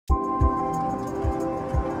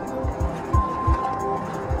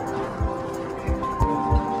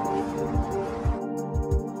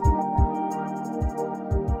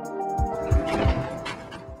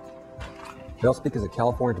Bailspeak is a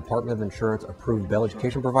California Department of Insurance approved bail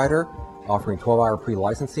education provider offering 12-hour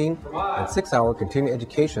pre-licensing and 6-hour continuing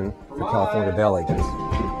education for California bail agents.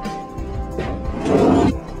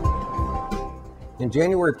 In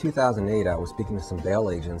January of 2008, I was speaking to some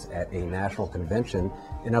bail agents at a national convention,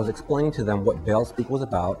 and I was explaining to them what Bailspeak was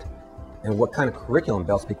about and what kind of curriculum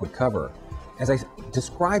Bailspeak would cover. As I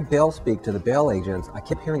described Bailspeak to the bail agents, I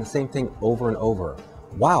kept hearing the same thing over and over.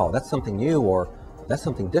 Wow, that's something new, or that's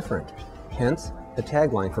something different. Hence, the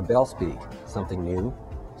tagline for Bailspeak, something new,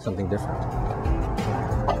 something different.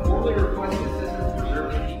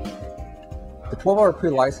 The 12-hour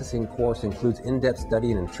pre-licensing course includes in-depth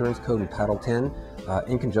study in Insurance Code and Title 10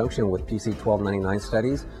 in conjunction with PC 1299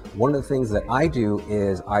 studies. One of the things that I do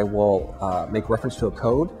is I will make reference to a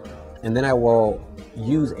code, and then I will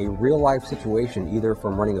use a real-life situation, either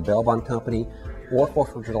from running a bail bond company or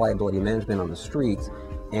forfeiture liability management on the streets,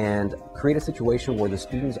 and create a situation where the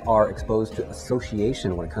students are exposed to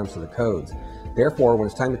association when it comes to the codes. Therefore, when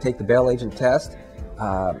it's time to take the bail agent test,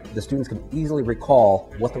 the students can easily recall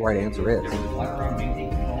what the right answer is.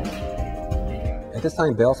 At this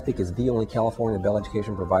time, Bailspeak is the only California bail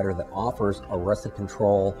education provider that offers arrested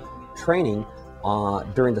control training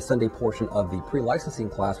during the Sunday portion of the pre-licensing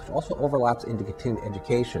class, which also overlaps into continuing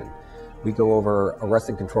education. We go over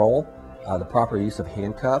arrested control, the proper use of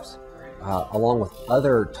handcuffs, along with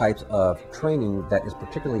other types of training that is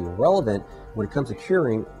particularly relevant when it comes to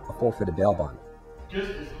curing a forfeited bail bond.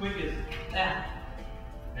 Just as quick as that.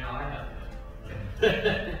 Now I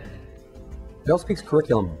know. Bailspeak's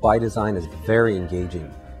curriculum by design is very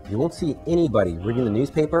engaging. You won't see anybody reading the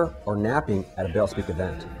newspaper or napping at a Bailspeak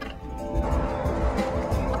event.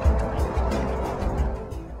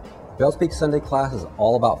 Bailspeak Sunday class is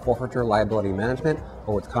all about forfeiture liability management,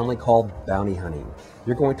 or what's commonly called bounty hunting.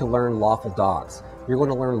 You're going to learn lawful docs. You're going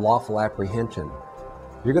to learn lawful apprehension.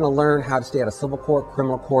 You're going to learn how to stay out of civil court,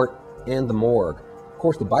 criminal court, and the morgue. Of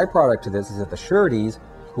course, the byproduct to this is that the sureties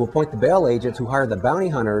who appoint the bail agents who hire the bounty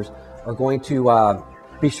hunters are going to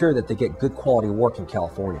be sure that they get good quality work in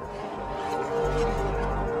California.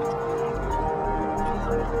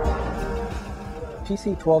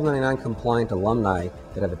 PC 1299 compliant alumni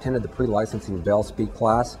that have attended the pre-licensing Bailspeak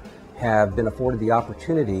class have been afforded the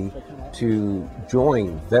opportunity to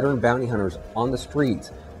join veteran bounty hunters on the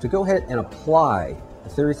streets to go ahead and apply the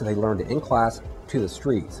theories that they learned in class to the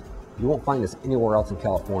streets. You won't find this anywhere else in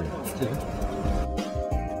California.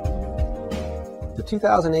 The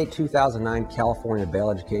 2008-2009 California bail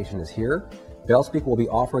education is here. Bailspeak will be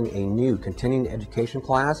offering a new continuing education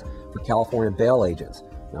class for California bail agents.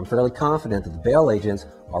 And I'm fairly confident that the bail agents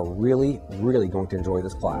are really going to enjoy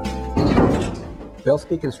this class.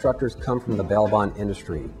 Bailspeak instructors come from the bail bond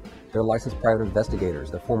industry. They're licensed private investigators.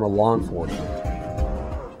 They're former law enforcement.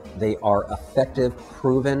 They are effective,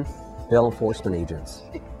 proven bail enforcement agents.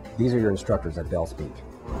 These are your instructors at Bailspeak.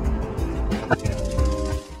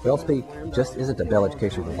 Bailspeak just isn't a bail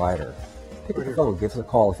education provider. Pick up the phone, give us a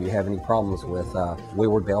call if you have any problems with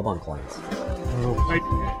wayward bail bond clients.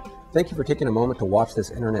 Thank you for taking a moment to watch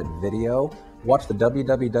this internet video. Watch the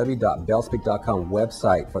www.bailspeak.com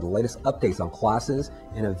website for the latest updates on classes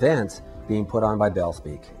and events being put on by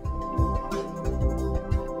Bailspeak.